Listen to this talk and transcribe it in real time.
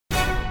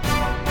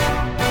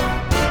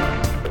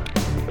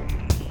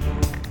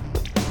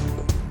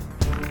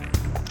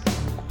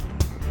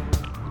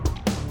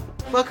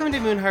Welcome to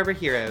Moon Harbor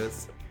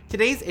Heroes.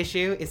 Today's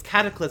issue is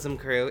Cataclysm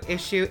Crew,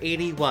 issue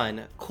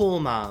 81, Cool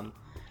Mom.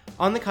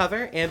 On the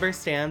cover, Amber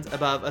stands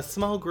above a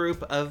small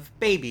group of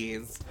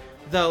babies,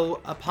 though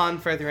upon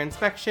further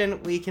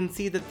inspection, we can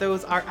see that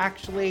those are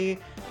actually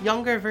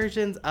younger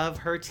versions of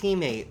her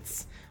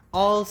teammates,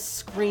 all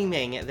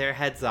screaming their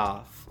heads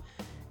off.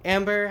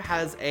 Amber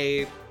has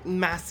a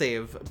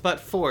massive but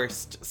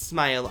forced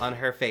smile on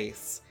her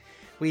face.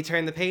 We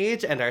turn the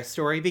page and our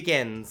story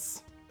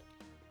begins.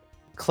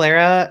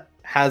 Clara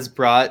has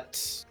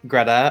brought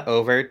Greta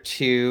over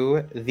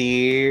to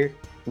the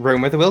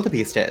room where the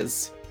wildebeest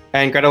is.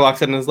 And Greta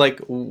walks in and is like,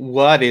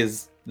 what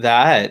is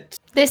that?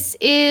 This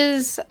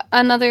is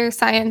another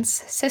science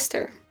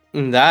sister.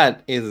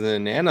 That is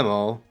an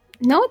animal.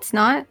 No, it's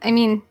not. I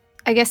mean,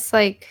 I guess,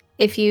 like,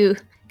 if you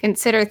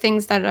consider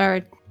things that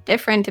are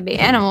different to be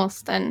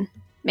animals, then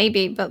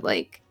maybe, but,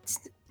 like,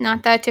 it's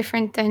not that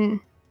different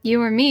than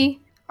you or me.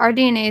 Our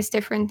DNA is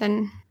different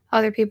than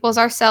other people's.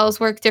 Our cells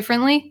work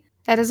differently.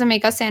 That doesn't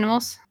make us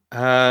animals.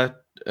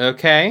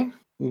 Okay.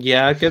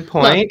 Yeah, good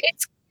point. Look,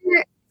 it's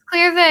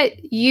clear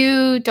that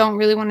you don't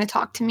really want to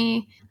talk to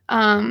me.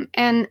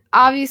 And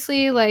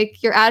obviously,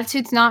 like, your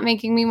attitude's not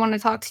making me want to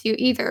talk to you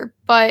either.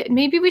 But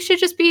maybe we should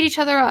just beat each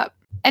other up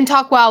and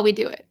talk while we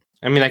do it.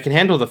 I mean, I can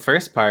handle the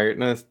first part.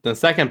 The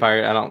second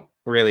part, I don't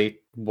really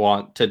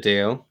want to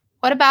do.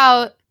 What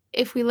about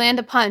if we land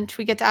a punch,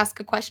 we get to ask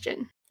a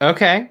question?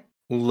 Okay,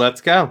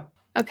 let's go.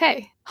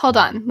 Okay, hold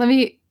on. Let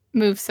me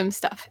move some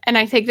stuff. And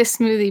I take this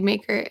smoothie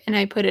maker and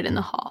I put it in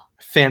the hall.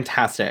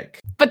 Fantastic.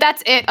 But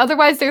that's it.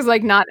 Otherwise, there's,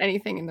 like, not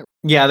anything in the room.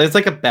 Yeah, there's,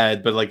 like, a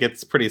bed, but, like,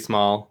 it's pretty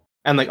small.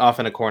 And, like, off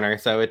in a corner,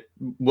 so it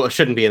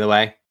shouldn't be in the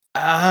way.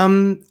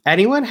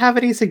 Anyone have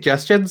any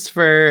suggestions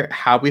for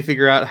how we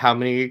figure out how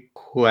many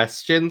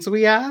questions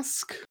we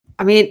ask?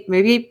 I mean,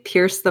 maybe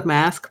pierce the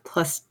mask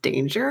plus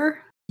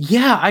danger?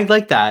 Yeah, I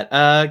like that.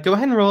 Go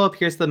ahead and roll up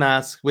Pierce the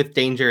Mask with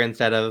danger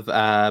instead of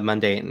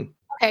mundane.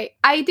 Okay,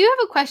 I do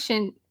have a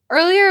question.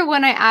 Earlier,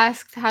 when I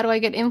asked how do I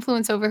get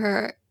influence over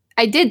her,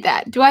 I did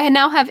that. Do I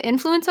now have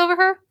influence over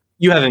her?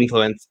 You have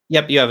influence.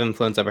 Yep, you have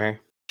influence over her.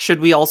 Should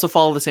we also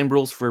follow the same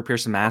rules for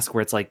Pierce the Mask,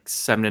 where it's like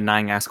 7 to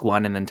 9 ask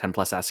 1 and then 10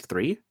 plus ask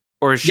 3?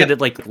 Or should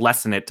it, like,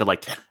 lessen it to,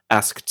 like,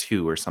 ask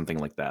 2 or something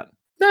like that?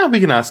 No,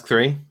 we can ask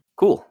 3.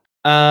 Cool.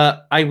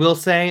 I will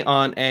say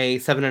on a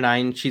 7 to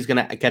 9, she's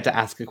gonna get to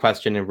ask a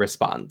question in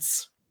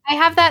response. I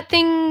have that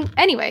thing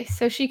anyway,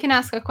 so she can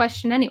ask a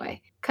question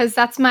anyway. Because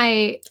that's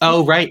my...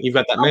 Oh, right, you've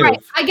got that move. Right.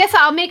 I guess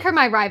I'll make her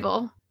my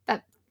rival.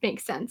 That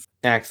makes sense.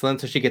 Excellent,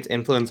 so she gets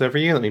influence over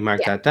you. Let me mark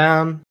that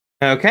down.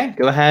 Okay,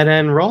 go ahead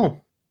and roll.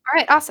 All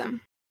right,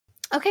 awesome.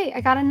 Okay,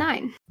 I got a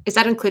 9. Is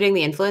that including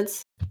the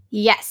influence?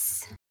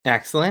 Yes.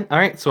 Excellent. All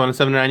right, so on a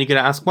 7 to 9, you get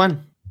to ask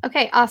 1.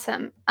 Okay,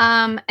 awesome.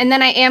 And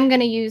then I am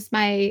going to use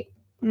my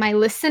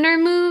listener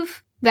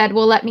move that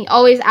will let me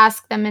always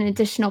ask them an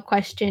additional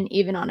question,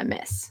 even on a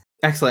miss.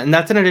 Excellent. And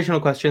that's an additional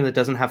question that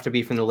doesn't have to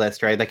be from the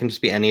list, right? That can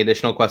just be any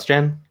additional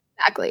question.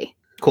 Exactly.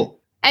 Cool.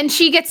 And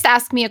she gets to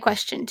ask me a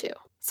question, too.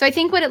 So I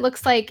think what it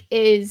looks like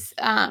is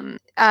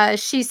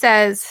she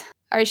says,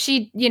 or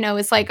she,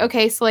 is like,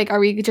 okay, so, like, are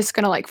we just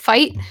going to, like,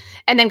 fight?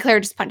 And then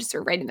Claire just punches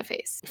her right in the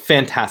face.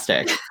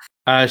 Fantastic.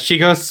 She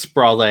goes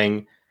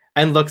sprawling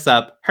and looks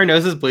up. Her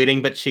nose is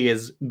bleeding, but she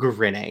is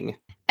grinning.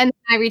 And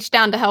then I reach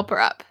down to help her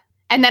up.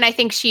 And then I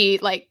think she,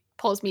 like,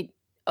 pulls me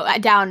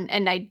down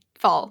and I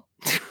fall.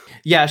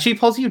 Yeah, she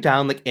pulls you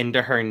down, like,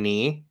 into her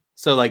knee.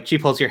 So, like, she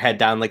pulls your head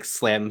down, like,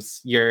 slams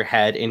your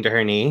head into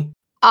her knee.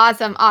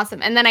 Awesome.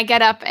 And then I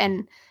get up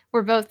and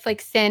we're both, like,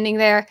 standing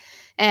there.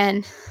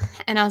 And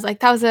I was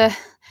like, that was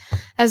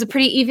a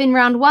pretty even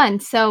round 1.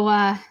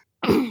 So,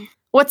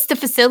 what's the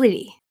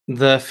facility?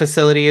 The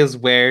facility is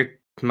where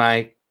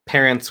my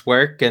parents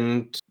work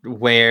and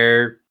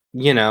where,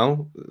 me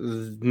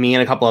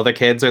and a couple other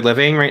kids are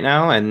living right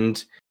now.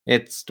 And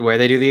it's where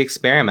they do the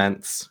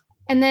experiments.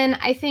 And then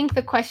I think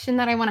the question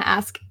that I want to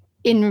ask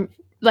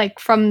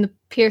from the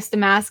Pierce the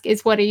Mask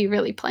is, what are you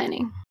really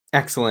planning?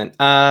 Excellent.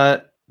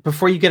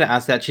 Before you get to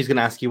ask that, she's going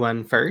to ask you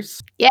one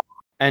first. Yeah.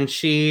 And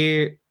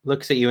she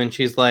looks at you and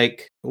she's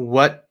like,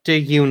 what do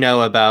you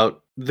know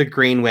about the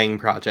Green Wing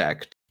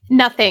Project?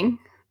 Nothing.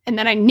 And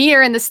then I knee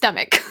her in the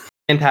stomach.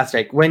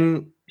 Fantastic.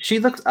 When she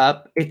looks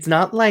up, it's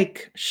not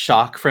like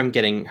shock from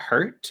getting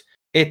hurt.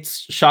 It's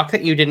shock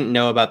that you didn't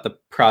know about the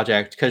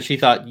project because she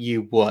thought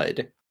you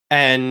would.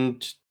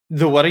 And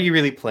the what are you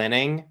really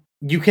planning?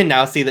 You can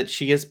now see that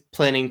she is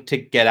planning to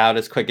get out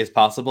as quick as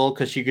possible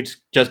because she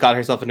just got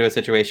herself into a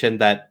situation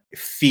that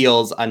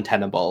feels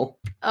untenable.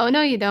 Oh,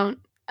 no, you don't.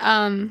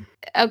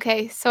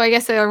 Okay, so I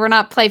guess we're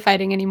not play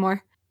fighting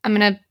anymore. I'm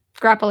gonna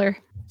grapple her.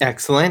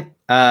 Excellent.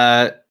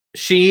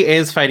 She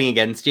is fighting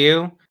against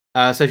you.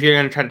 So if you're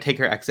gonna try to take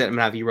her exit, I'm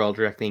gonna have you roll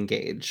directly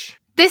engage.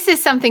 This is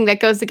something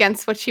that goes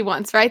against what she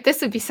wants, right?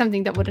 This would be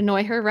something that would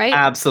annoy her, right?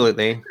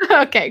 Absolutely.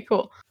 Okay,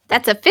 cool.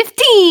 That's a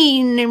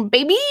 15,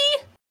 baby!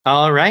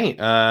 All right.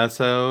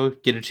 So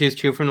get to choose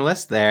 2 from the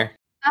list there.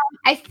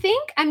 I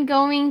think I'm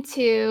going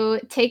to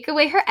take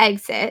away her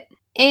exit,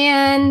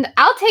 and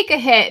I'll take a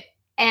hit,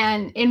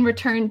 and in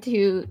return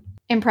to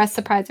impress,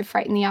 surprise, or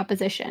frighten the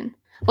opposition.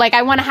 Like,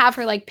 I want to have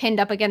her, like, pinned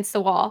up against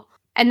the wall.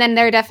 And then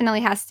there definitely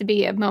has to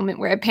be a moment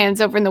where it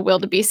pans over and the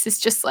wildebeest is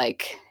just,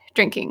 like,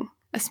 drinking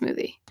a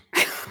smoothie.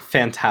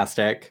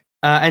 Fantastic.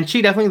 And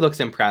she definitely looks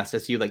impressed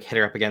as you, like, hit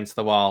her up against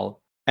the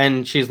wall.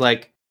 And she's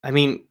like, I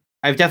mean,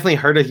 I've definitely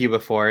heard of you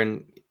before,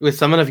 and with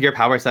someone of your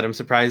power set, I'm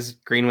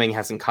surprised Greenwing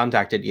hasn't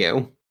contacted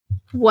you.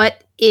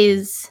 What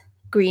is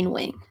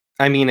Greenwing?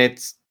 I mean,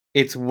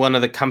 it's one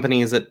of the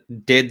companies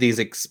that did these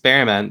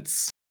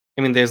experiments.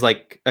 I mean, there's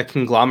like a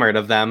conglomerate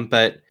of them,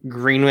 but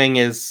Greenwing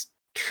is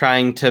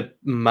trying to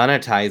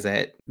monetize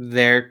it.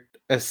 They're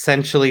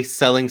essentially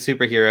selling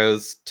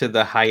superheroes to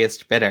the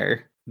highest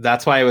bidder.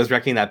 That's why I was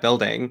wrecking that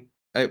building.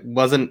 It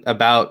wasn't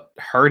about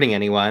hurting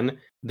anyone.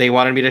 They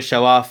wanted me to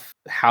show off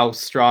how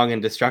strong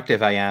and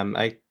destructive I am.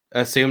 I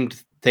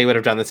assumed they would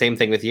have done the same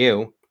thing with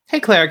you. Hey,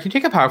 Claire, can you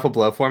take a powerful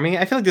blow for me?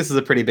 I feel like this is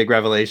a pretty big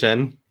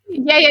revelation.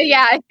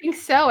 Yeah. I think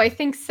so.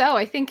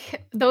 I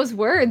think those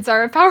words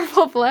are a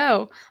powerful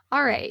blow.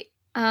 All right.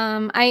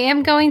 I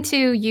am going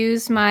to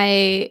use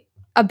my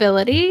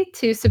ability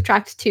to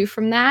subtract 2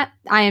 from that.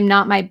 I am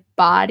not my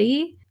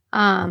body.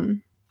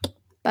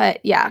 But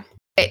yeah.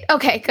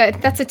 Okay, good.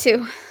 That's a 2.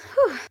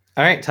 Whew.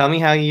 All right, tell me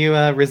how you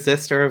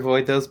resist or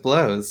avoid those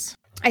blows.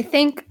 I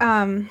think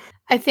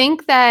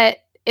that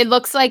it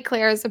looks like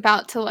Claire is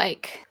about to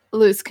like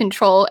lose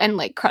control and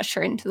like crush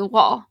her into the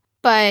wall,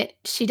 but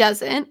she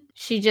doesn't.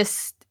 She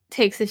just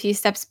takes a few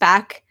steps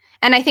back,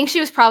 and I think she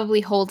was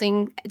probably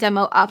holding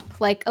Demo up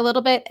like a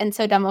little bit, and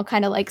so Demo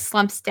kind of like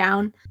slumps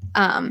down,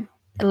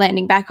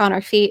 landing back on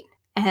her feet,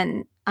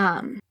 and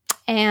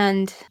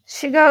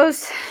she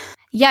goes,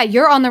 "Yeah,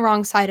 you're on the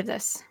wrong side of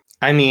this."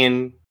 I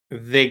mean,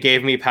 they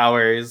gave me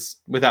powers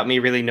without me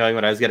really knowing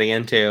what I was getting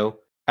into.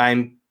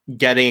 I'm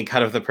getting a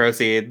cut of the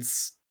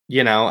proceeds.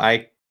 You know,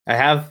 I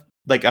have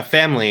like a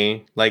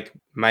family, like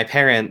my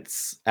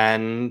parents,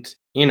 and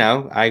you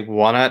know, I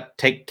want to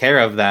take care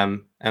of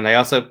them, and I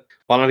also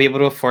want to be able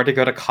to afford to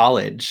go to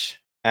college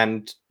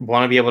and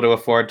want to be able to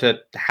afford to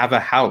have a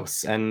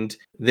house, and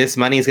this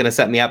money is going to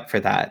set me up for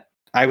that.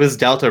 I was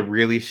dealt a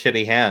really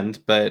shitty hand,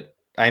 but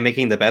I'm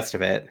making the best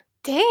of it.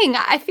 Dang,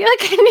 I feel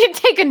like I need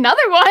to take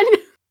another one.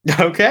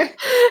 Okay.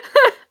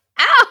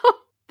 Ow!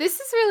 This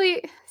is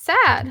really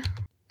sad.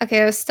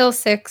 Okay, I was still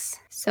 6,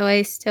 so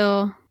I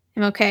still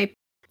am okay.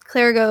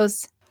 Claire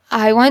goes,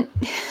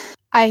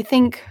 I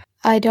think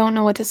I don't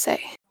know what to say.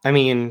 I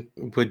mean,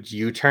 would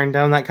you turn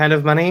down that kind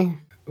of money?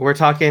 We're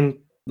talking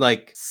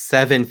like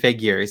 7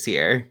 figures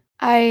here.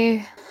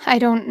 I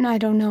don't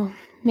know.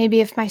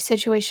 Maybe if my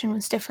situation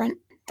was different,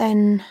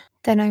 then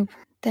I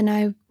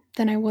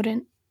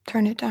wouldn't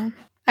turn it down.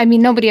 I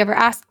mean, nobody ever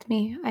asked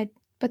me.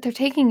 But they're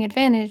taking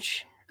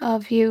advantage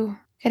of you.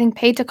 Getting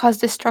paid to cause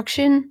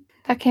destruction?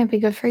 That can't be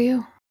good for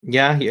you.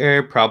 Yeah,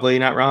 you're probably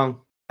not wrong.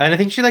 And I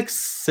think she like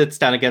sits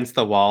down against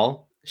the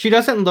wall. She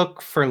doesn't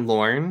look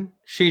forlorn.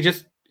 She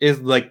just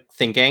is like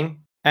thinking.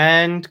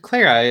 And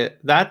Clara,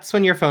 that's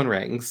when your phone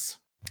rings.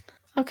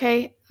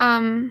 Okay.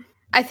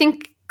 I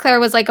think Clara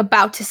was like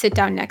about to sit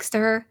down next to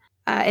her,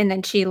 and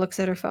then she looks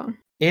at her phone.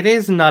 It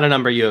is not a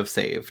number you have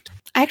saved.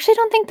 I actually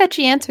don't think that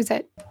she answers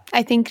it.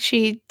 I think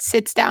she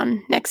sits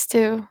down next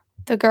to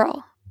the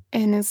girl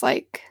and is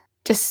like,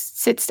 just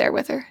sits there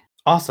with her.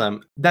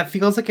 Awesome. That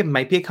feels like it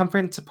might be a comfort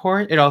and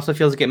support. It also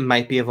feels like it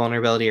might be a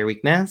vulnerability or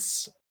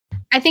weakness.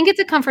 I think it's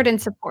a comfort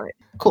and support.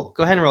 Cool.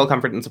 Go ahead and roll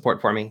comfort and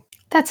support for me.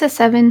 That's a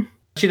 7.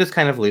 She just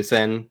kind of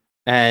loosen,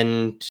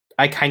 and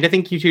I kind of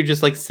think you two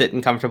just like sit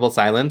in comfortable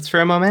silence for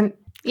a moment.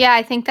 Yeah,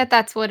 I think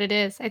that's what it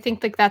is. I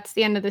think like that's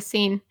the end of the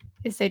scene,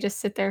 is they just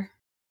sit there.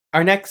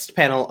 Our next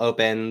panel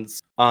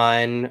opens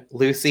on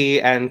Lucy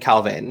and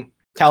Calvin.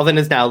 Calvin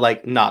is now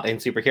like not in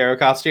superhero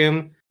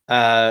costume,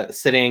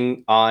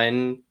 sitting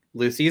on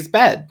Lucy's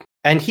bed,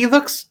 and he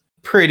looks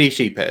pretty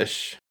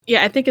sheepish.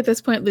 Yeah, I think at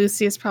this point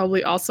Lucy is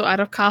probably also out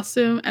of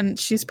costume, and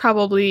she's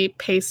probably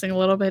pacing a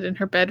little bit in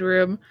her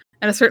bedroom.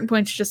 At a certain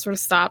point, she just sort of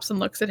stops and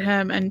looks at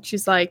him, and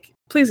she's like,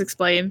 "Please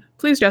explain.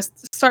 Please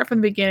just start from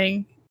the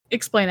beginning.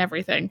 Explain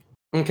everything."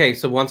 Okay,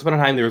 so once upon a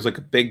time there was like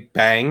a big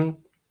bang,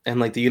 and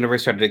like the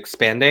universe started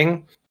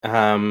expanding,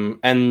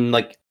 and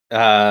like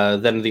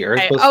then the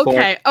Earth was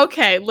formed.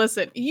 Okay,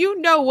 listen, you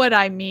know what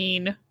I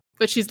mean,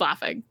 but she's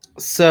laughing.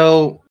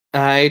 So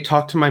I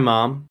talked to my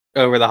mom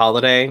over the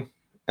holiday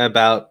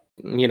about,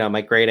 you know,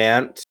 my great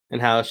aunt and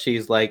how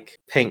she's like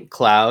pink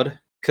cloud,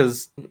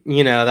 because,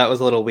 you know, that was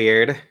a little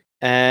weird.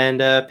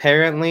 And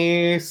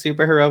apparently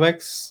super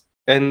heroics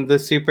and the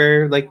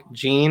super like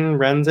gene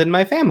runs in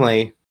my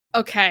family.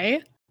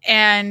 Okay,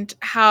 and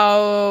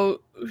how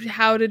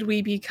did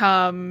we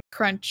become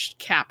Crunch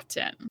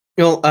Captain?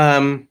 Well,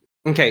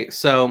 okay,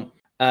 so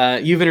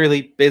you've been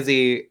really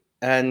busy,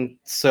 and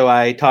so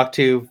I talked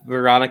to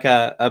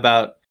Veronica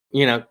about,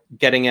 you know,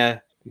 getting a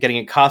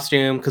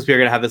costume, because we were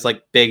gonna have this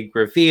like big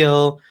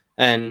reveal,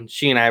 and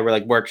she and I were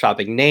like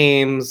workshopping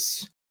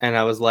names, and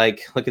I was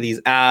like, look at these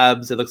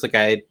abs, it looks like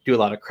I do a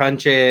lot of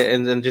crunches,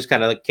 and then just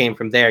kind of like came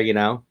from there, you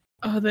know.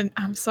 Oh, then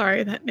I'm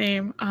sorry, that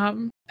name.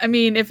 I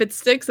mean, if it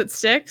sticks, it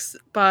sticks,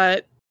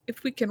 but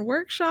if we can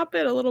workshop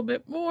it a little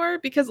bit more,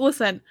 because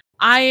listen,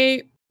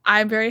 I'm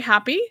very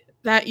happy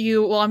that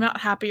I'm not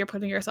happy you're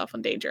putting yourself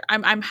in danger.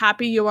 I'm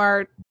happy you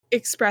are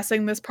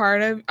expressing this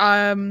part of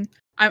I'm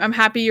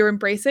happy you're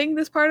embracing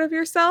this part of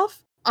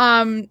yourself.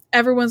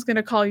 Everyone's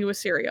gonna call you a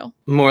serial.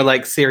 More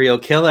like serial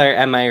killer,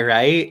 am I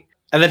right?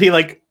 And then he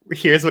like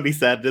hears what he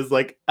said and is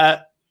like,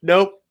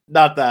 nope,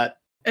 not that.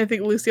 I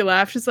think Lucy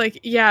laughed. She's like,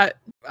 yeah,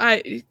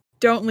 I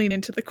don't lean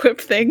into the quip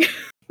thing.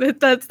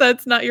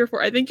 that's not your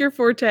forte. I think your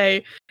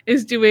forte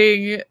is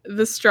doing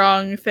the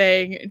strong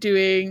thing,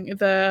 doing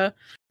the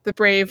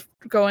brave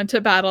go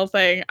into battle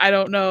thing. I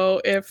don't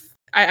know if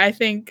I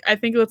think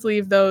let's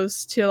leave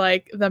those to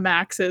like the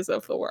Maxes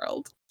of the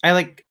world.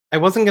 I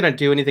wasn't gonna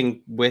do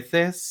anything with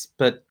this,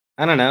 but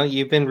I don't know,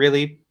 you've been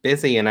really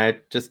busy and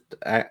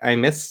I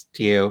missed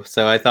you.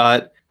 So I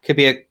thought it could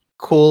be a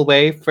cool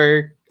way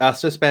for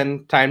us to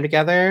spend time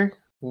together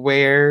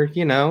where,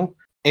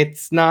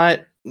 it's not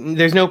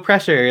there's no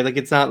pressure. Like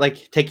it's not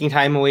like taking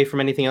time away from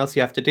anything else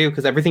you have to do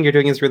because everything you're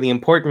doing is really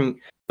important,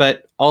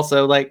 but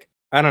also like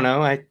I don't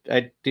know,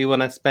 I do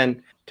want to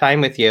spend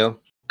time with you.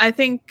 I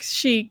think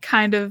she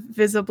kind of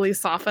visibly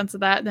softens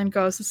at that and then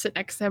goes to sit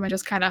next to him and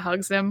just kind of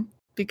hugs him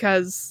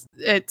because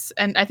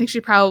and I think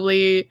she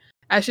probably,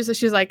 as she says,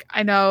 she's like,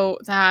 I know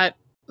that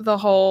the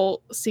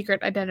whole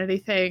secret identity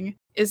thing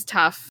is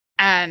tough.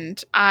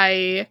 And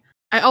I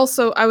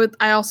also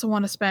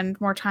want to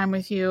spend more time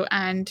with you.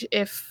 And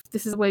if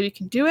this is the way we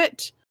can do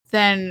it,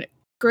 then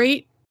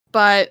great.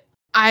 But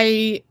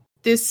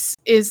this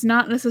is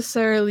not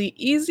necessarily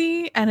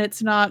easy and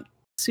it's not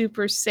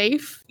super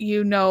safe.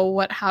 You know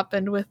what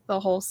happened with the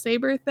whole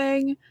Saber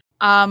thing.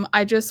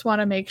 I just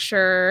want to make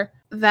sure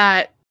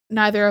that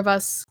neither of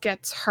us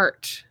gets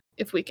hurt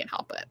if we can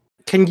help it.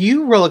 Can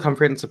you roll a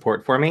comfort and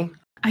support for me?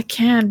 I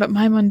can, but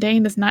my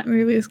mundane is not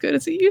nearly as good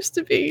as it used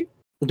to be.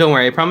 Don't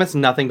worry, I promise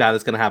nothing bad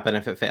is going to happen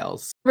if it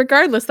fails.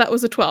 Regardless, that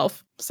was a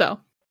 12. So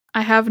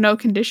I have no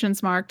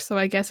conditions marked, so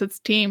I guess it's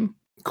team.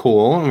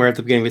 Cool. And we're at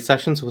the beginning of the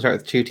session, so we'll start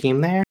with 2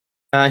 team there.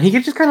 He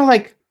could just kind of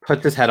like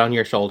put his head on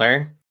your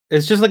shoulder.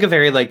 It's just like a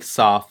very like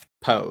soft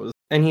pose.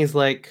 And he's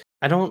like,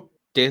 I don't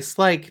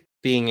dislike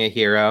being a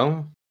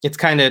hero. It's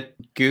kind of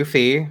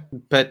goofy,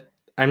 but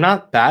I'm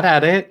not bad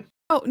at it.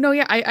 Oh, no,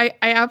 yeah, I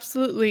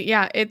absolutely,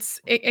 yeah,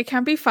 it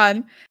can be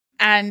fun.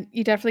 And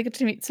you definitely get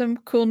to meet some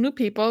cool new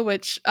people,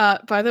 which,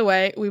 by the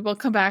way, we will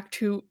come back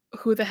to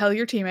who the hell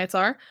your teammates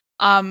are.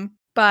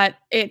 But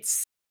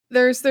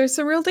there's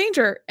some real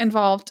danger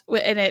involved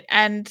in it,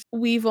 and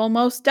we've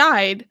almost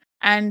died,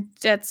 and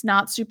that's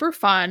not super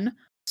fun.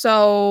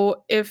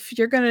 So if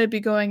you're going to be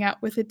going out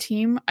with a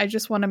team, I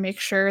just want to make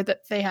sure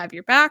that they have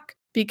your back,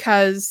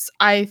 because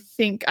I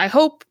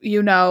hope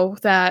you know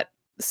that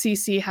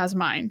CC has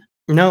mine.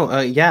 No,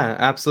 yeah,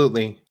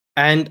 absolutely.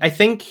 And I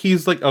think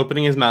he's like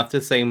opening his mouth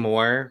to say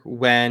more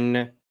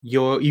when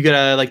you get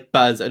a like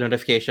buzz, a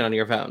notification on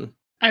your phone.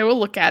 I will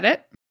look at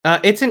it.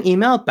 It's an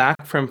email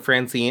back from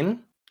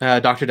Francine,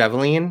 Dr.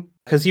 Develine,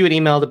 because you had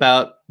emailed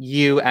about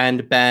you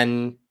and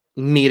Ben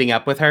meeting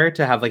up with her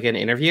to have like an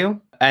interview.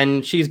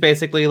 And she's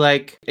basically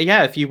like,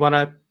 yeah, if you want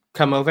to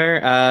come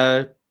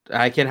over,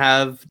 I can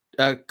have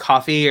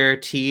coffee or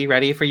tea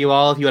ready for you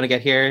all if you want to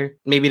get here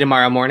maybe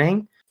tomorrow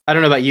morning. I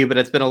don't know about you, but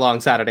it's been a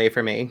long Saturday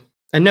for me.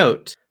 A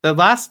note, the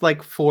last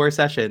like 4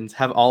 sessions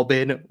have all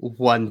been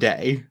one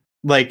day.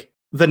 Like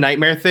the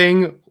nightmare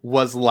thing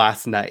was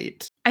last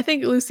night. I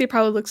think Lucy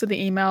probably looks at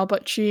the email,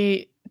 but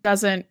she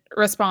doesn't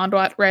respond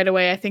right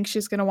away. I think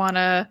she's going to want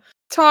to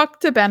talk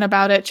to Ben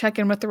about it, check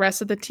in with the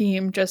rest of the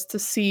team just to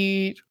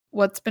see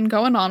what's been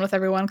going on with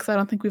everyone, because I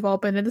don't think we've all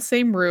been in the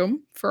same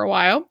room for a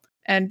while,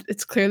 and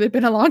it's clearly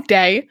been a long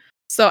day.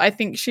 So I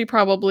think she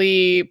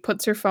probably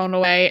puts her phone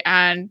away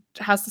and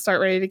has to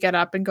start ready to get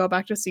up and go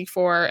back to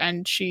C4.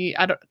 And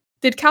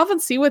did Calvin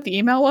see what the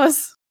email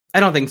was? I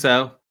don't think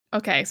so.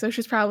 Okay, so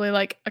she's probably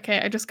like, okay,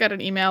 I just got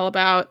an email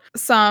about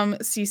some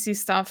CC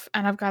stuff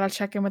and I've got to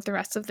check in with the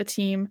rest of the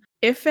team.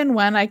 If and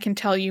when I can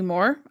tell you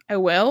more, I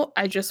will.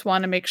 I just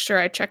want to make sure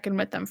I check in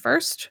with them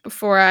first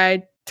before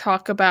I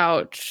talk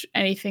about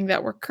anything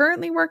that we're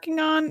currently working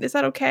on. Is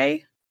that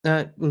okay?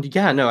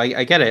 Yeah, no,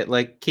 I get it.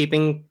 Like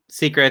keeping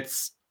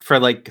secrets for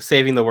like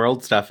saving the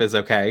world stuff is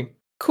okay.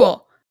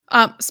 Cool.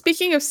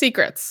 Speaking of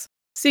secrets,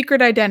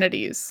 secret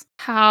identities,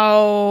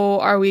 how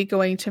are we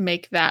going to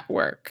make that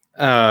work?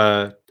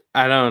 I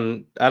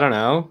don't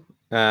know.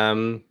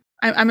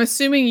 I'm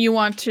assuming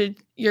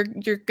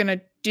you're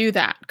gonna do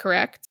that,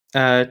 correct?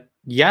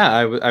 Yeah,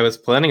 I was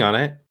planning on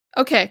it.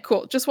 Okay,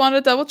 cool. Just wanted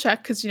to double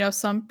check because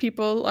some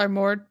people are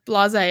more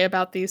blasé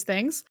about these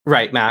things.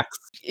 Right, Max.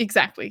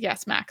 Exactly.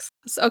 Yes, Max.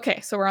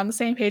 Okay, so we're on the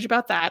same page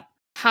about that.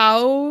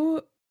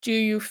 How do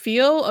you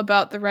feel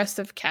about the rest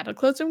of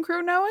Cataclysm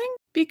crew knowing?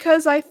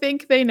 Because I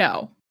think they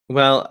know.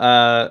 Well,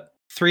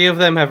 3 of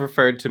them have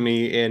referred to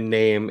me in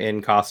name,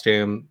 in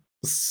costume,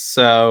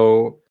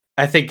 so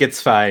I think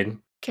it's fine.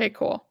 Okay,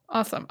 cool.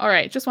 Awesome. All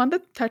right, just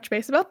wanted to touch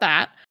base about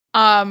that.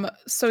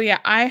 So yeah,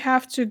 I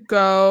have to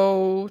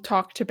go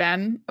talk to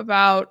Ben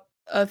about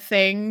a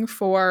thing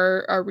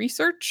for a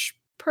research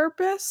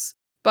purpose.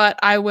 but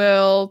I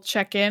will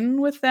check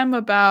in with them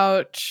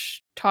about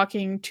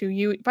talking to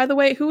you. By the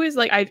way, who is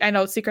like, I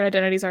know secret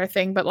identities are a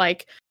thing, but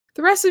like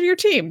the rest of your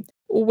team,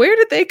 where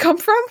did they come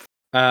from?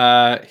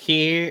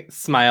 He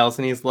smiles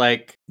and he's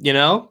like,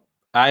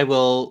 I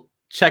will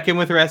check in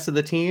with the rest of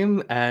the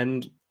team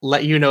and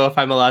let you know if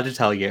I'm allowed to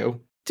tell you.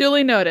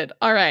 Duly noted.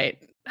 All right.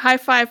 High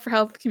five for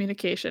health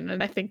communication.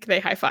 And I think they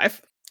high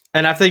five.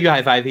 And after you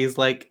high five, he's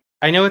like,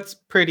 I know it's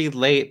pretty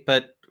late,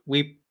 but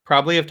we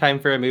probably have time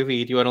for a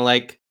movie. Do you want to,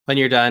 like, when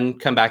you're done,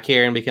 come back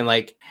here and we can,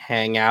 like,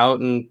 hang out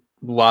and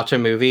watch a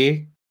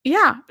movie?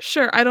 Yeah,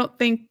 sure. I don't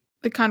think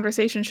the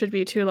conversation should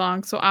be too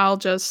long. So I'll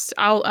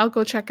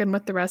go check in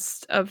with the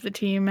rest of the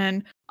team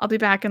and I'll be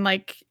back in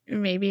like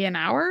maybe an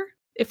hour,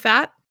 if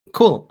that.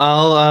 Cool.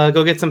 I'll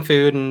go get some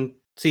food and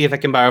see if I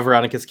can borrow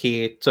Veronica's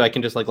key so I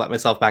can just, like, let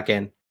myself back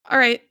in. All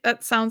right,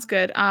 that sounds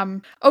good.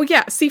 Oh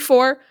yeah,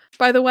 C4,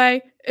 by the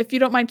way, if you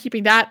don't mind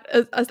keeping that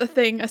as a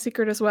thing, a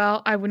secret as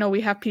well. I know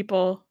we have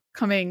people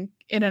coming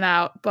in and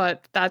out,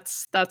 but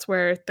that's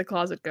where the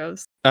closet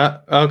goes.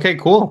 Okay,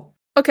 cool.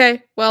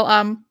 Okay, well,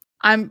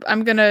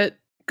 I'm gonna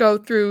go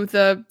through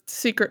the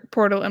secret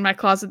portal in my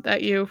closet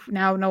that you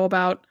now know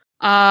about.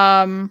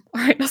 All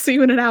right, I'll see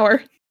you in an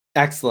hour.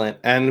 Excellent.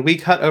 And we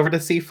cut over to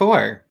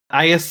C4.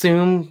 I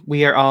assume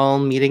we are all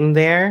meeting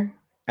there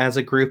as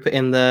a group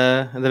in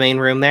the main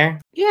room there.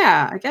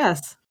 Yeah, I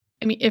guess.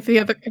 I mean, if the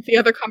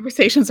other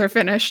conversations are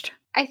finished.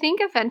 I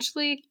think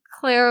eventually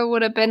Clara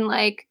would have been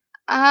like,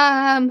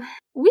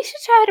 we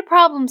should try to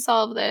problem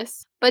solve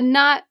this, but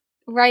not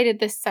right at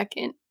this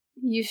second.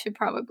 You should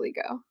probably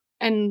go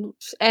and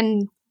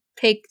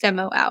take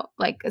Demo out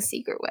like a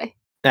secret way.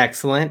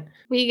 Excellent.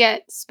 We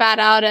get spat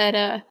out at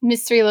a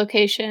mystery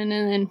location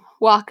and then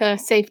walk a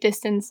safe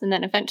distance, and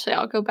then eventually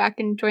I'll go back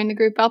and join the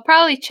group. I'll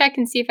probably check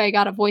and see if I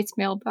got a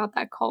voicemail about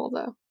that call,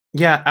 though.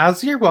 Yeah,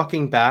 as you're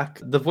walking back,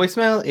 the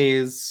voicemail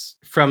is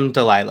from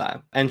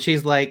Delilah, and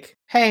she's like,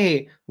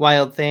 "Hey,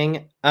 Wild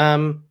Thing,"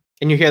 and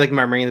you hear like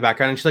murmuring in the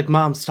background, and she's like,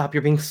 "Mom, stop!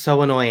 You're being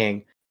so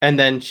annoying." And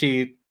then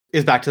she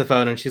is back to the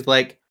phone, and she's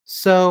like,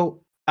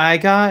 "So I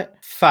got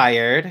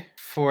fired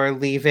for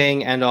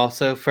leaving, and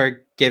also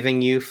for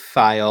giving you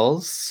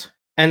files,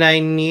 and I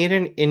need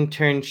an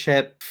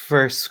internship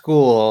for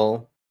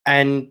school."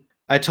 And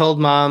I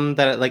told Mom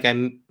that like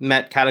I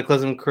met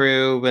Cataclysm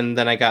Crew, and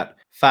then I got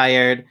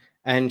fired.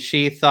 And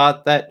she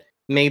thought that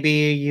maybe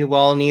you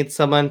all need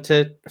someone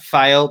to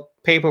file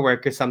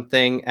paperwork or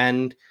something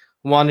and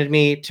wanted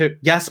me to...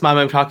 Yes, Mom,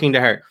 I'm talking to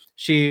her.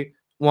 She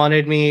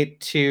wanted me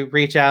to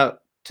reach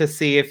out to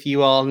see if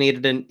you all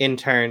needed an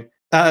intern.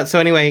 So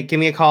anyway, give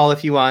me a call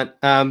if you want.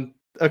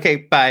 Okay,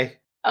 bye.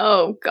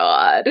 Oh,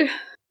 God.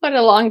 What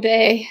a long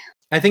day.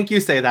 I think you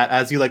say that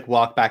as you like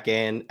walk back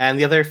in, and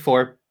the other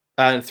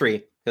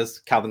three, because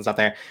Calvin's not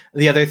there.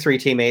 The other three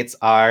teammates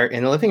are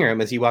in the living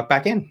room as you walk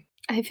back in.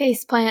 I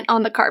faceplant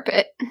on the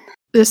carpet.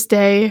 This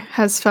day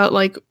has felt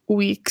like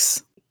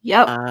weeks.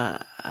 Yep. Yeah,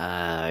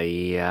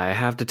 I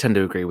have to tend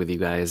to agree with you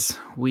guys.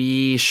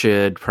 We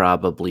should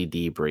probably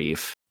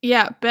debrief.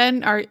 Yeah,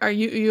 Ben, are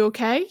you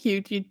okay?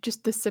 You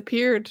just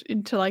disappeared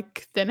into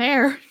like thin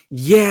air.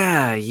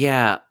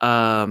 Yeah.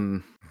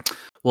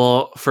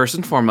 Well, first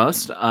and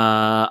foremost,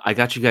 I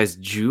got you guys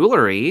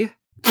jewelry.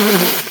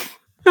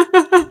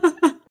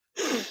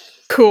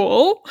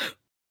 Cool.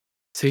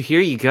 So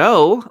here you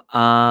go.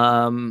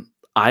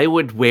 I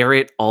would wear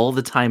it all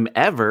the time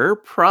ever,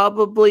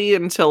 probably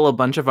until a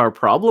bunch of our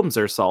problems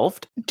are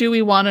solved. Do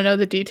we want to know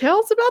the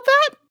details about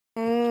that?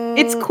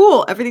 It's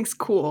cool. Everything's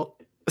cool.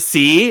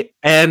 See?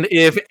 And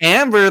if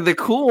Amber, the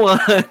cool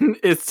one,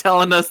 is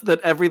telling us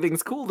that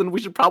everything's cool, then we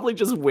should probably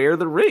just wear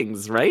the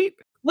rings, right?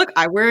 Look,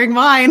 I'm wearing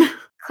mine.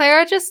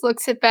 Clara just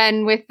looks at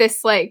Ben with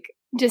this, like,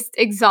 just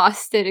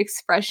exhausted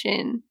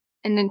expression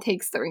and then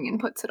takes the ring and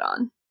puts it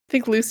on. I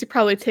think Lucy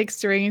probably takes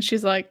the ring and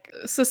she's like,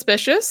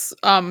 suspicious?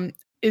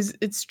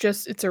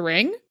 It's a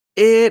ring?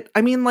 It,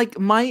 I mean, like,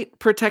 might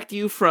protect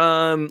you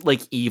from,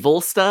 like, evil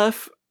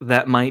stuff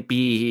that might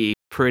be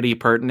pretty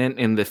pertinent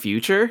in the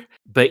future.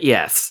 But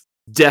yes,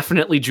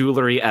 definitely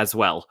jewelry as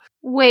well.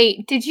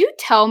 Wait, did you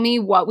tell me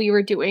what we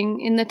were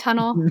doing in the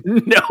tunnel?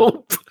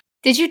 Nope.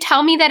 Did you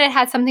tell me that it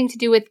had something to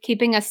do with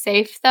keeping us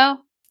safe, though?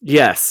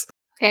 Yes.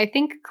 Okay, I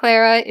think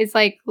Clara is,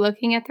 like,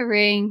 looking at the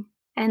ring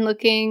and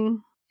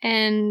looking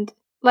and,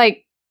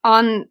 like,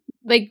 on,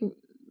 like,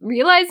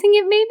 realizing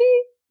it maybe?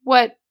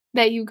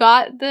 That you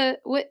got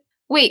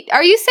wait,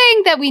 are you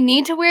saying that we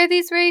need to wear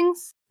these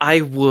rings?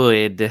 I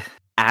would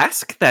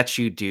ask that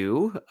you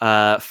do,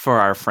 for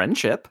our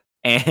friendship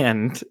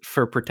and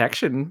for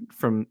protection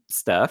from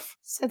stuff.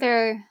 So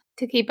they're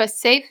to keep us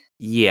safe?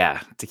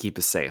 Yeah, to keep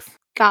us safe.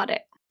 Got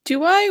it.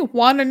 Do I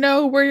want to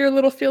know where your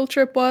little field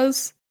trip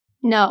was?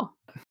 No.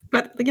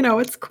 But,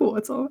 it's cool.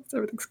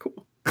 Everything's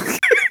cool.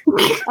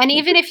 And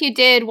even if you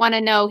did want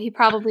to know, he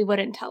probably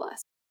wouldn't tell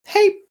us.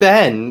 Hey,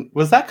 Ben,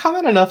 was that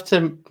comment enough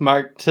to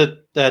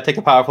take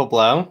a powerful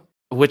blow?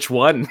 Which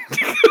one?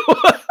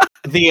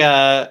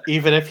 The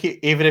even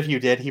if you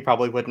did, he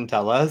probably wouldn't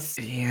tell us.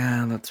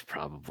 Yeah, that's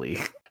probably.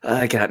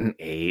 I got an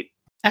 8.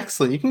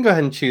 Excellent. You can go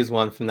ahead and choose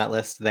one from that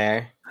list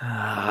there.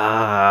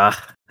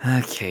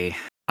 Okay.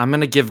 I'm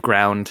going to give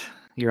ground.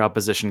 Your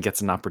opposition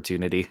gets an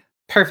opportunity.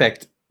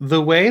 Perfect.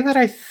 The way that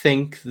I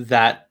think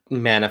that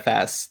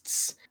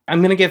manifests, I'm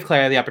going to give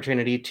Clara the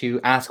opportunity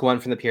to ask one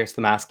from the Pierce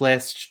the Mask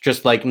list,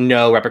 just like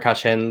no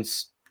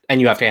repercussions,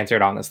 and you have to answer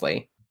it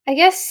honestly. I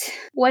guess,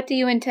 what do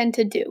you intend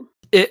to do?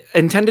 It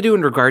intend to do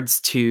in regards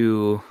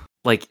to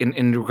like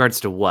in regards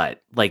to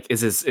what? Like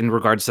is this in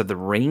regards to the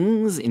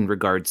rings? In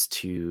regards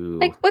to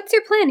Like, what's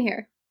your plan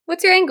here?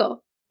 What's your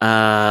angle?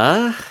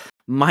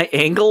 my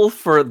angle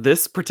for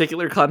this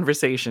particular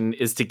conversation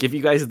is to give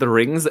you guys the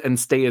rings and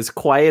stay as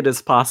quiet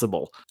as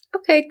possible.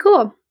 Okay,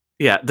 cool.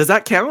 Yeah, does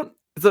that count?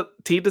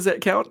 Does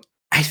that count?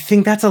 I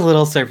think that's a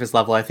little surface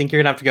level. I think you're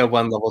going to have to go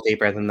one level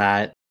deeper than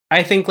that.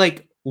 I think,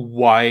 like,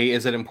 why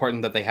is it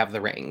important that they have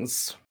the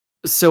rings?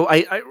 So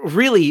I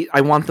really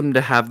want them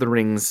to have the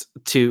rings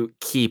to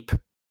keep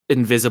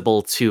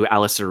invisible to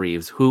Alistair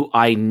Reeves, who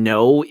I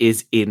know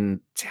is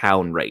in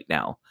town right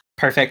now.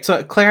 Perfect.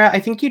 So, Clara, I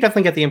think you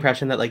definitely get the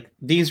impression that, like,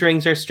 these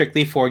rings are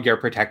strictly for your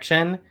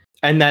protection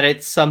and that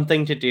it's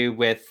something to do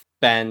with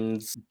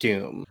Ben's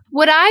doom.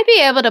 Would I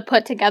be able to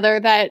put together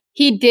that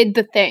he did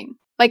the thing?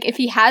 Like, if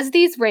he has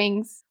these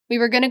rings, we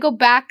were going to go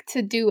back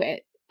to do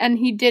it, and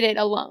he did it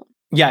alone.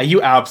 Yeah,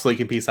 you absolutely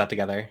can piece that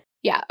together.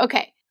 Yeah,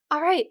 okay.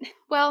 All right.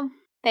 Well,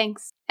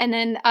 thanks. And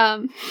then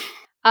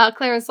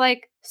Clara's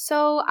like,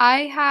 so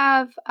I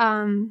have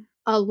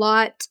a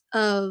lot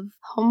of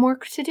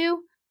homework to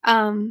do.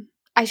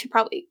 I should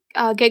probably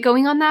get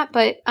going on that,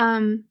 but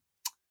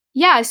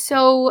yeah,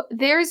 so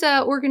there's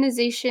a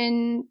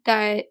organization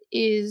that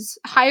is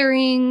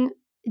hiring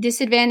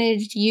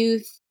disadvantaged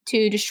youth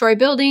to destroy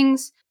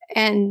buildings,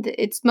 and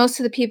it's most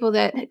of the people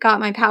that got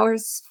my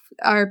powers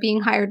are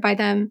being hired by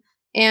them.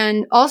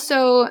 And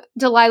also,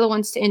 Delilah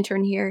wants to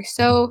intern here,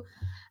 so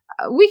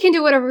we can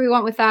do whatever we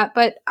want with that,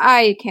 but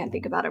I can't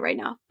think about it right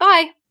now.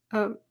 Bye.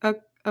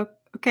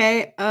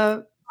 Okay.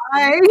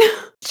 Bye. Did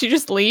she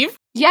just leave?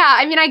 Yeah,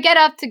 I mean, I get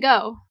up to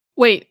go.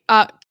 Wait,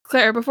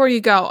 Claire, before you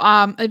go,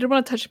 I did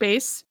want to touch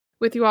base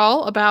with you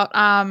all about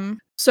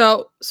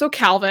so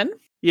Calvin.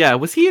 Yeah,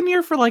 was he in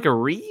here for like a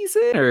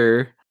reason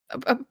or?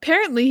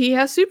 Apparently he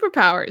has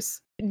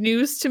superpowers.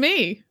 News to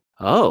me.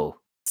 Oh.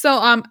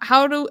 So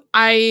how do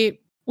I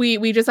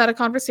we just had a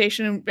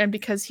conversation, and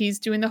because he's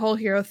doing the whole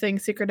hero thing,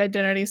 secret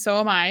identity, so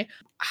am I.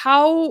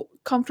 How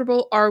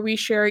comfortable are we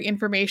sharing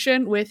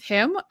information with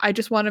him? I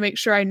just want to make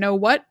sure I know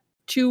what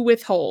to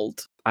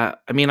withhold. I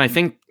mean, I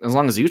think as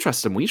long as you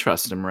trust him, we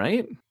trust him,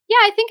 right? Yeah,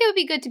 I think it would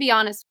be good to be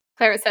honest,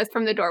 Clara says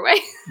from the doorway.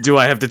 Do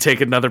I have to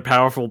take another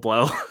powerful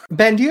blow?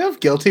 Ben, do you have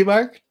guilty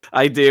mark?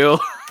 I do.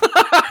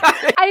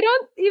 I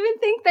don't even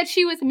think that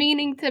she was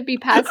meaning to be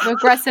passive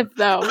aggressive,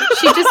 though.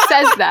 She just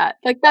says that.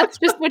 Like, that's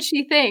just what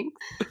she thinks.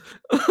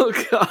 Oh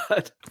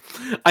God.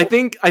 I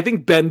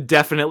think Ben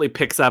definitely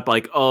picks up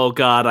like, oh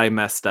God, I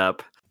messed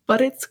up.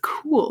 But it's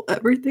cool.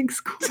 Everything's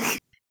cool.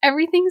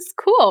 Everything's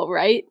cool,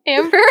 right,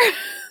 Amber?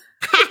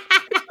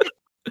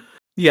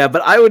 Yeah,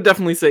 but I would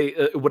definitely say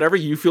whatever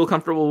you feel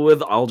comfortable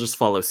with, I'll just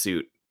follow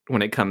suit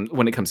when it comes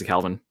to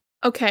Calvin.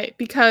 Okay,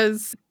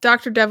 because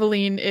Dr.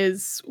 Develine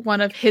is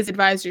one of his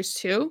advisors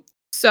too.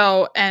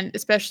 So, and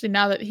especially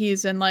now that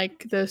he's in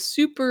like the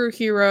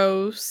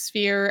superhero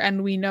sphere,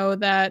 and we know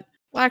that,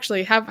 well,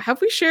 actually, have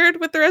we shared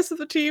with the rest of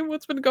the team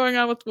what's been going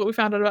on with what we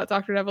found out about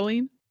Dr.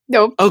 Develine?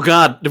 Nope. Oh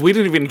God, we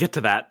didn't even get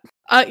to that.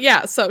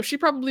 Yeah, so she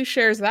probably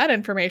shares that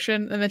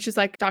information, and then she's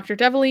like, Dr.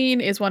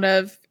 Develine is one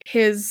of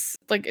his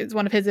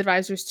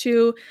advisors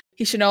too.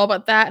 He should know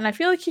about that, and I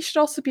feel like he should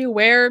also be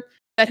aware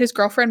that his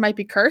girlfriend might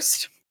be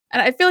cursed.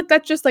 And I feel like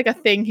that's just like a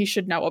thing he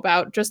should know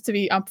about, just to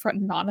be upfront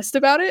and honest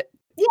about it.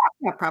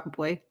 Yeah,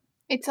 probably.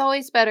 It's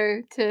always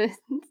better to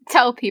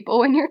tell people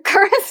when you're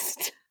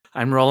cursed.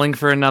 I'm rolling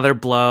for another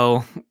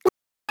blow.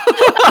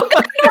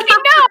 I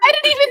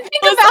didn't even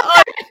think about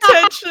that.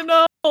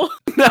 Unintentional. No,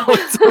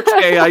 it's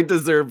okay. I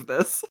deserve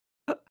this.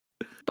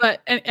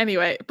 But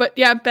anyway,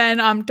 yeah,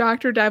 Ben,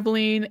 Dr.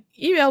 Develine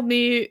emailed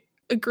me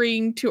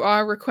agreeing to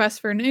our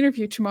request for an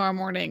interview tomorrow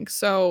morning.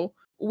 So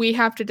we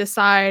have to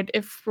decide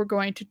if we're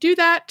going to do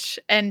that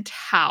and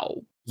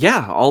how.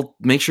 Yeah, I'll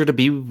make sure to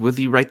be with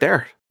you right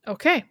there.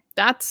 Okay,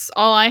 that's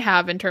all I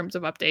have in terms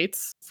of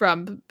updates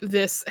from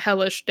this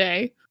hellish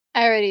day.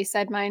 I already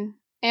said mine.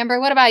 Amber,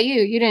 what about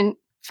you? You didn't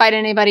fight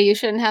anybody you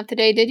shouldn't have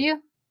today, did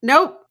you?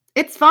 Nope,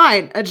 it's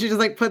fine. And she just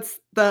like puts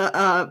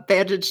the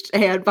bandaged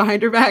hand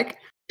behind her back.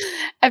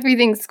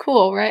 Everything's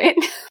cool, right?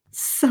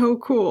 So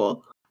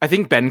cool. I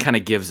think Ben kind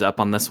of gives up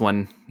on this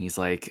one. He's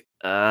like,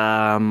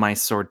 my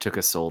sword took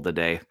a soul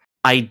today.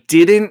 I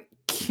didn't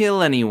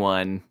kill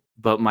anyone,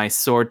 but my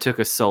sword took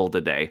a soul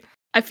today.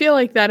 I feel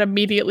like that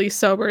immediately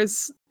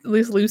sobers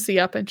Lucy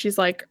up, and she's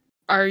like,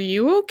 are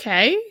you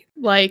okay?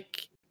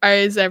 Like,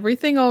 is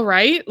everything all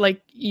right?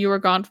 Like, you were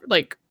gone for,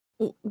 like,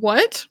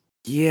 what?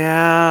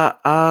 Yeah,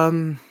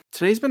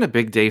 today's been a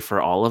big day for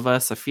all of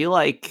us. I feel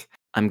like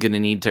I'm gonna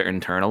need to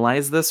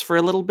internalize this for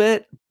a little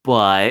bit,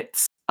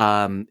 but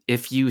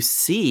if you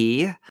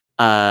see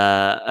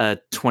a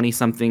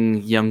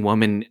 20-something young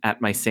woman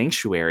at my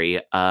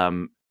sanctuary,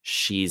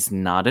 She's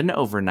not an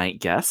overnight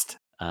guest.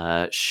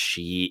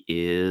 She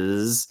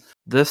is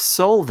the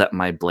soul that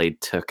my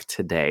blade took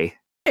today.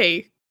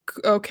 Hey,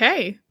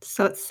 okay.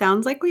 So it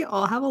sounds like we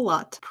all have a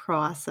lot to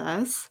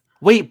process.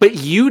 Wait, but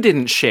you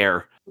didn't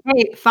share.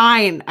 Hey,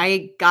 fine.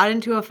 I got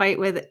into a fight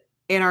with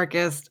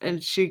Anarchist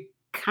and she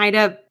kind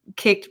of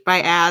kicked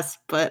my ass,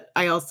 but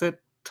I also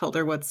told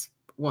her what's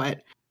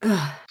what.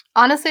 Ugh.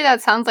 Honestly,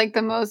 that sounds like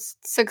the most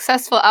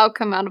successful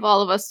outcome out of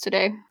all of us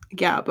today.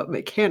 Yeah, but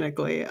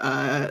mechanically,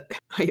 I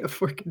have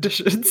 4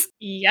 conditions.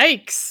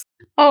 Yikes.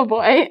 Oh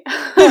boy.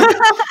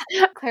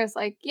 Claire's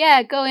like,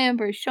 yeah, go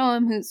Amber, show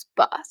him who's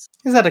boss.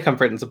 Is that a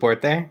comfort and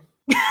support there?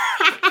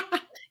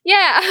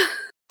 Yeah.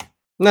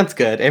 That's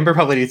good. Amber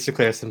probably needs to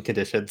clear some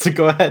conditions, so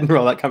go ahead and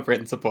roll that comfort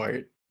and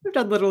support. I've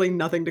done literally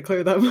nothing to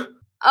clear them.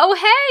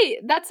 Oh,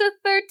 hey, that's a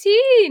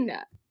 13.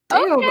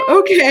 Damn, Okay.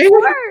 okay.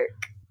 Work.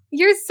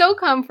 You're so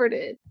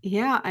comforted.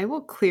 Yeah, I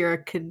will clear a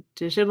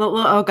condition.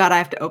 Oh god, I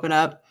have to open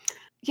up.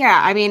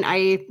 Yeah, I mean,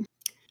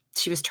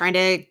 she was trying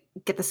to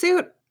get the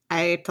suit.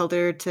 I told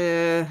her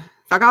to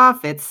fuck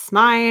off. It's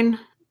mine.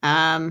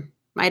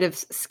 Might have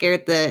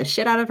scared the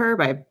shit out of her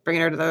by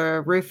bringing her to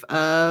the roof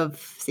of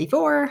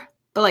C4.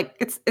 But like,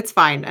 it's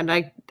fine. And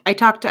I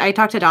talked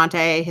to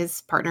Dante.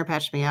 His partner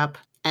patched me up,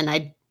 and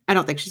I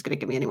don't think she's gonna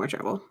give me any more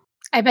trouble.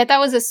 I bet that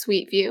was a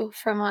sweet view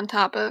from on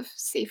top of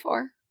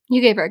C4.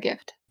 You gave her a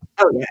gift.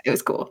 Oh yeah, it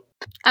was cool.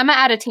 I'm gonna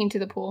add a team to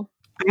the pool.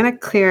 I'm gonna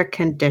clear a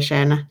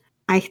condition.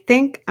 I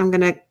think I'm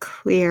gonna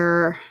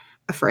clear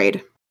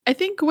afraid. I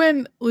think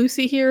when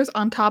Lucy hears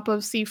on top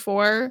of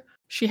C4,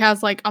 she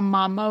has like a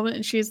mom moment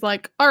and she's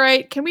like, all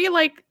right, can we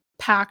like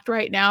pact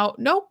right now?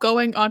 No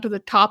going onto the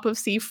top of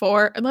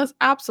C4 unless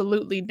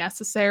absolutely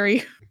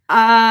necessary.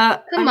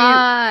 Come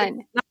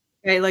on.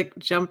 I like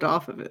jumped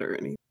off of it or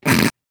anything.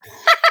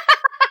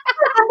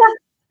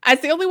 As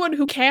the only one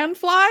who can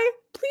fly,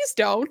 please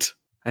don't.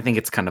 I think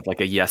it's kind of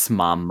like a yes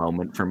mom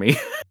moment for me.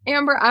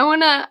 Amber, I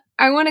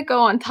wanna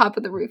go on top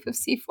of the roof of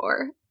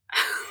C4.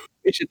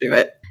 We should do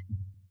it.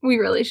 We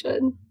really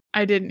should.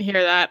 I didn't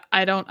hear that.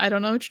 I don't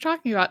know what you're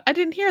talking about. I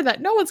didn't hear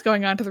that. No one's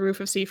going onto the roof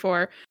of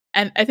C4.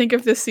 And I think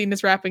if this scene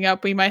is wrapping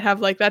up, we might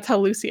have like that's how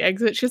Lucy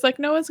exits. She's like,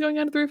 no one's going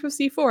onto the roof of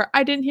C4.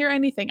 I didn't hear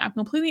anything. I'm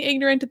completely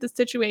ignorant of the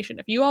situation.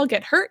 If you all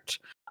get hurt,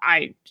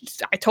 I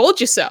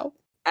told you so.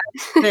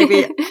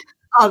 Maybe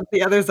on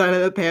the other side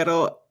of the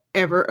panel,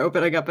 Amber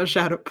opening up a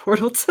shadow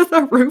portal to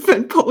the roof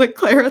and pulling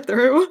Clara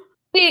through.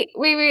 Wait.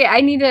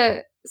 I need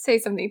to say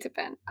something to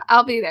Ben.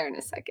 I'll be there in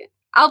a second.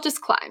 I'll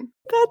just climb.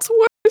 That's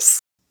worse.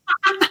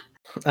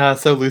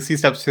 So Lucy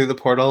steps through the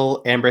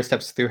portal, Amber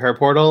steps through her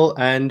portal,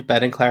 and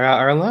Ben and Clara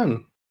are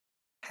alone.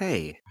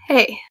 Hey.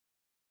 Hey.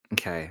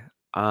 Okay.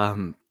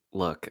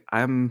 Look,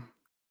 I'm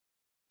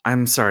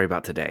sorry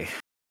about today.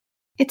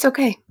 It's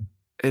okay.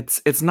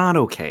 It's not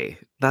okay.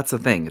 That's the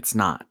thing. It's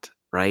not,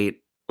 right?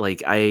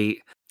 Like I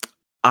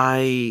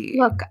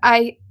Look,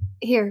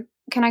 here,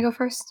 can I go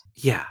first?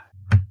 yeah.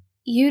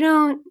 You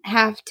don't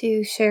have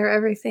to share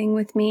everything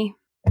with me.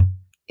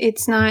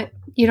 It's not,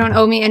 you don't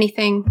owe me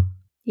anything.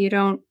 You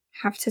don't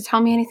have to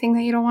tell me anything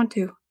that you don't want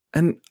to.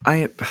 And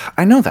I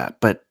know that,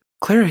 but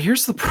Clara,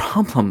 here's the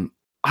problem.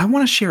 I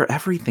want to share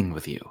everything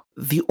with you.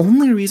 The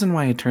only reason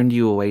why I turned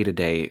you away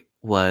today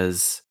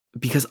was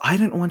because I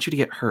didn't want you to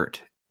get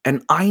hurt.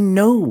 And I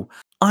know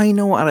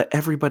out of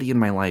everybody in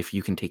my life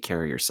you can take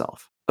care of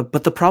yourself.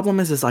 But the problem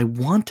is I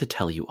want to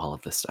tell you all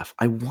of this stuff.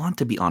 I want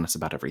to be honest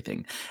about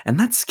everything. And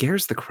that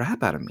scares the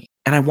crap out of me.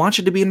 And I want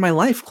you to be in my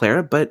life,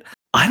 Clara, but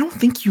I don't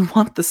think you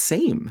want the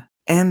same.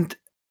 And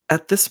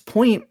at this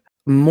point,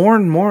 more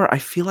and more, I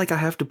feel like I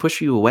have to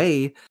push you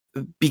away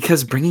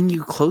because bringing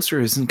you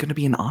closer isn't going to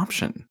be an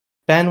option.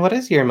 Ben, what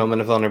is your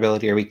moment of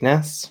vulnerability or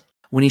weakness?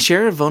 When you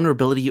share a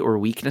vulnerability or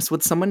weakness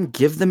with someone,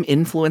 give them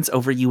influence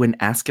over you and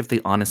ask if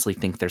they honestly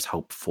think there's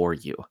hope for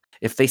you.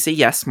 If they say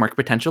yes, mark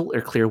potential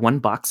or clear one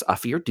box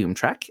off of your doom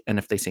track. And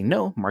if they say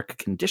no, mark a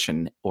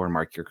condition or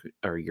mark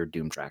your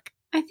doom track.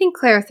 I think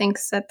Claire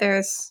thinks that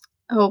there's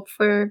hope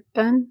for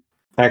Ben.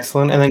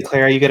 Excellent. And then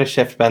Clara, you get to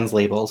shift Ben's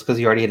labels because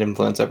you already had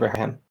influence over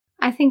him.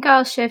 I think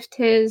I'll shift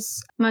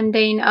his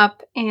mundane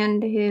up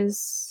and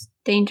his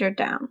danger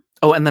down.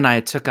 Oh, and then I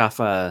took off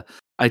a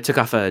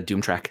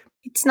doom track.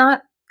 It's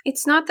not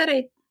that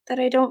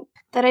I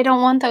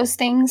don't want those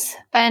things,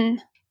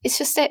 Ben. It's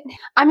just that,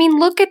 I mean,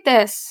 look at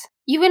this.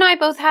 You and I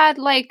both had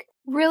like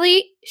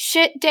really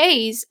shit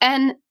days,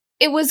 and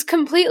it was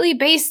completely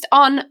based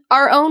on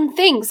our own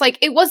things. Like,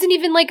 it wasn't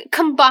even like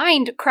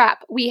combined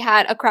crap. We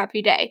had a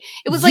crappy day.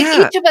 It was like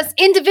each of us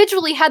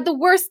individually had the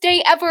worst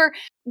day ever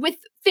with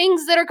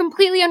things that are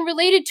completely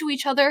unrelated to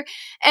each other.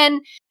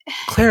 And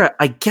Clara,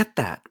 I get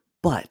that,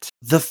 but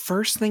the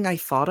first thing I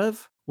thought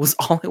of was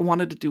all I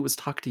wanted to do was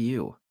talk to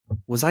you.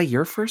 Was I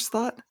your first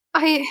thought?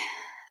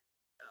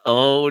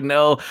 Oh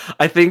no.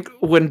 I think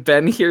when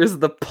Ben hears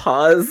the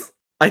pause,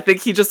 I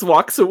think he just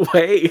walks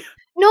away.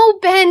 No,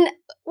 Ben,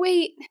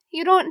 wait,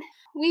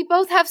 we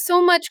both have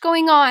so much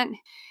going on.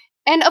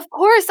 And of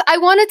course, I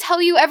want to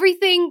tell you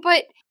everything,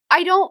 but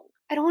I don't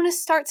want to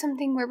start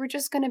something where we're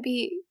just going to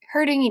be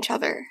hurting each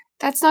other.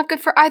 That's not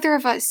good for either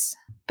of us.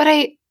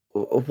 But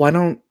Why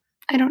don't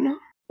I don't know.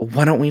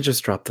 we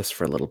just drop this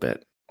for a little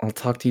bit? I'll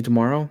talk to you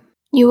tomorrow.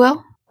 You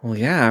will? Well,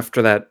 yeah,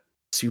 after that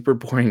super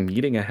boring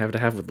meeting I have to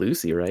have with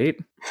Lucy, right?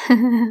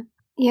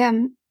 Yeah,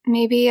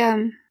 maybe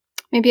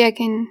I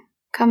can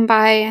come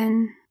by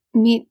and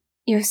meet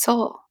your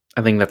soul.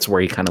 I think that's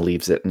where he kind of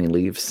leaves it, and he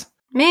leaves.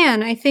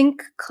 Man, I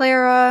think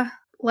Clara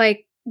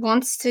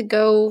wants to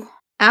go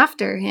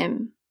after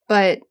him,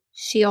 but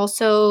she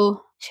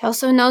also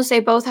knows they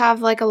both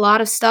have a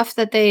lot of stuff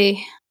that they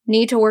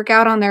need to work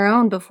out on their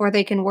own before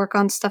they can work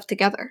on stuff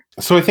together.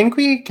 So I think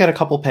we get a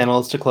couple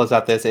panels to close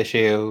out this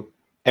issue,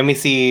 and we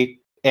see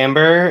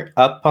Amber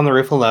up on the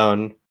roof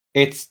alone.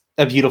 It's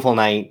a beautiful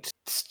night.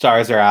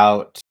 Stars are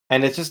out,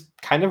 and it's just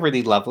kind of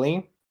really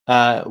lovely.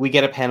 We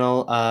get a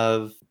panel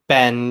of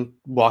Ben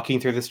walking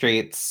through the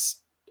streets,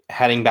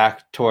 heading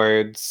back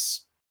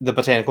towards the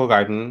botanical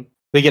garden.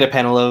 We get a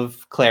panel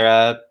of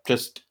Clara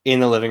just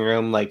in the living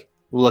room,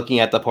 looking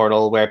at the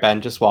portal where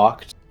Ben just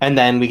walked. And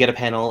then we get a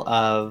panel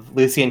of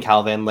Lucy and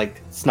Calvin,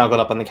 snuggled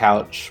up on the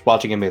couch,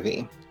 watching a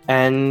movie.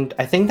 And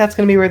I think that's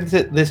going to be where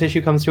this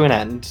issue comes to an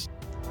end.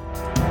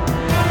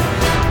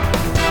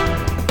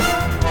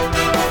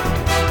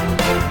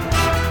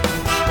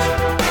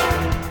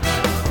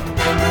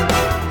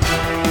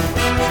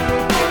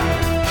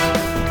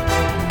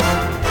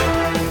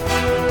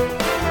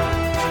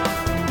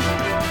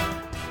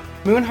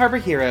 Moon Harbor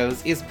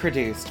Heroes is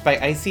produced by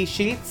Icy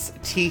Sheets,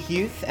 T.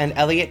 Huth, and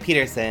Elliot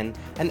Peterson,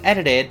 and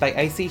edited by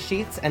Icy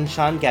Sheets and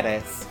Sean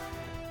Geddes.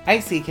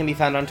 Icy can be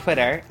found on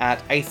Twitter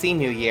at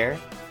IcyNewYear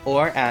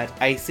or at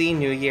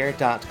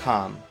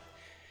IcyNewYear.com.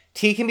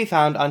 T can be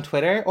found on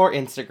Twitter or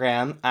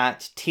Instagram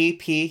at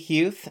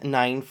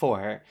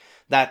TPHuth94.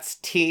 That's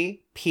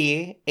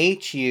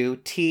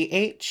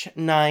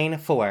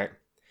TPHUTH94.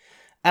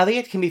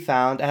 Elliot can be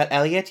found at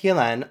Elliot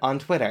Yellen on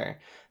Twitter.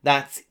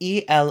 That's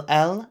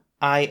ELLIOTYLEN.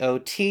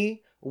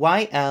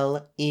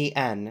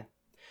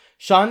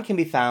 Sean can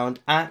be found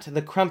at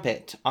The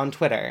Crumpet on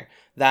Twitter.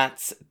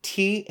 That's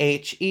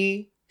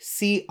THECRUMPIT.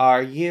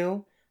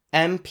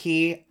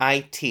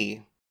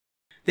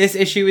 This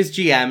issue is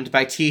GM'd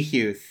by T.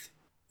 Huth.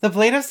 The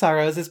Blade of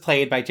Sorrows is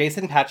played by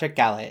Jason Patrick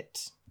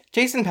Gallett.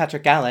 Jason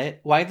Patrick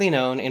Gallett, widely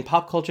known in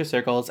pop culture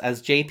circles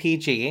as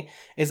JPG,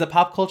 is a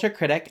pop culture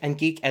critic and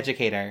geek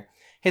educator.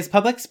 His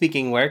public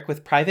speaking work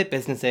with private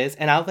businesses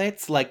and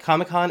outlets like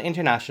Comic-Con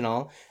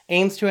International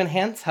aims to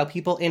enhance how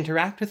people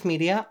interact with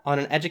media on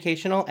an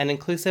educational and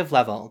inclusive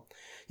level.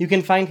 You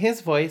can find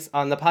his voice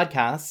on the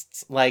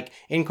podcasts like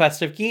In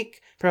Quest of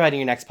Geek,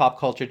 providing your next pop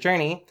culture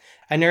journey,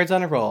 and Nerds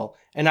on a Roll,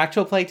 an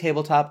actual play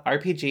tabletop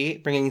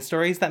RPG bringing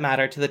stories that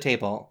matter to the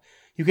table.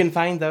 You can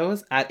find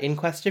those at In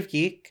Quest of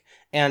Geek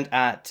and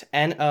at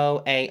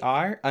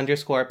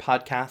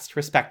NOAR_podcast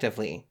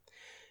respectively.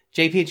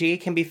 JPG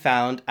can be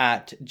found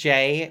at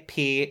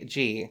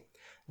JPG.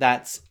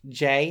 That's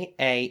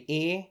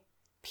JAEPEAGEE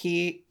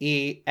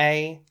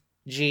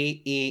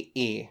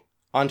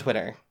on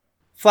Twitter.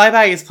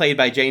 Flyby is played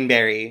by Jane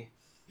Berry.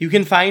 You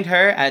can find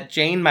her at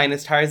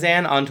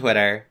Jane-Tarzan on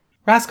Twitter.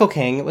 Rascal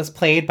King was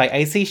played by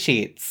Icy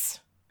Sheets.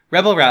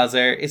 Rebel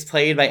Rouser is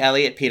played by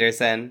Elliot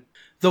Peterson.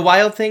 The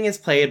Wild Thing is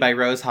played by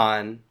Rose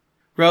Hahn.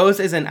 Rose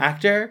is an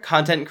actor,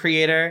 content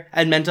creator,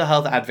 and mental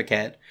health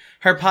advocate.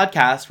 Her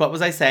podcast, What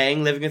Was I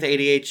Saying? Living with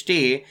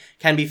ADHD,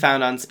 can be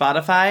found on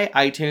Spotify,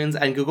 iTunes,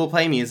 and Google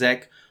Play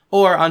Music,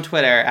 or on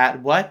Twitter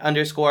at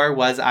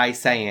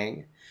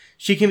what_was-I-saying.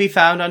 She can be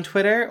found on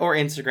Twitter or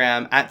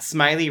Instagram at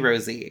Smiley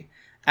Rosie.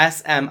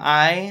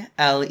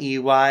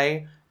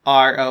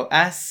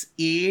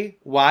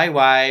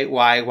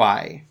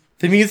 SMILEYROSEYYYYY.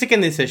 The music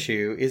in this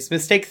issue is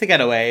Mistake the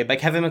Getaway by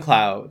Kevin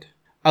MacLeod.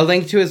 A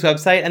link to his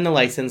website and the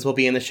license will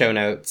be in the show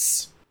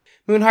notes.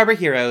 Moon Harbor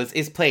Heroes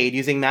is played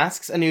using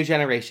Masks: A New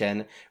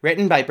Generation,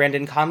 written by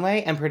Brendan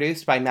Conway and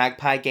produced by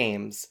Magpie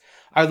Games.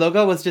 Our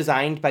logo was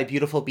designed by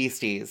Beautiful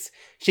Beasties.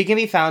 She can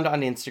be found on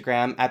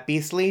Instagram at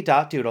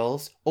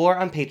beastly.doodles or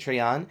on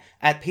Patreon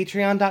at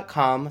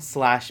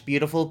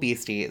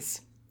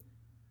patreon.com/beautifulbeasties.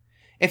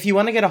 If you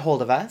want to get a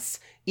hold of us,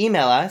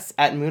 email us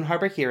at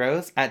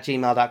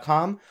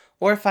moonharborheroes@gmail.com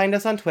or find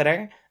us on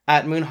Twitter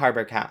at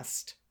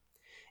moonharborcast.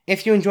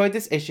 If you enjoyed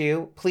this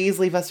issue, please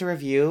leave us a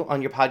review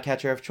on your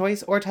podcatcher of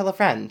choice or tell a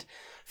friend.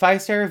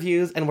 5-star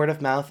reviews and word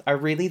of mouth are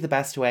really the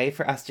best way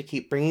for us to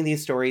keep bringing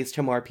these stories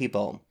to more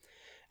people.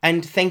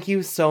 And thank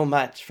you so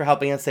much for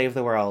helping us save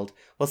the world.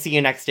 We'll see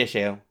you next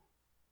issue.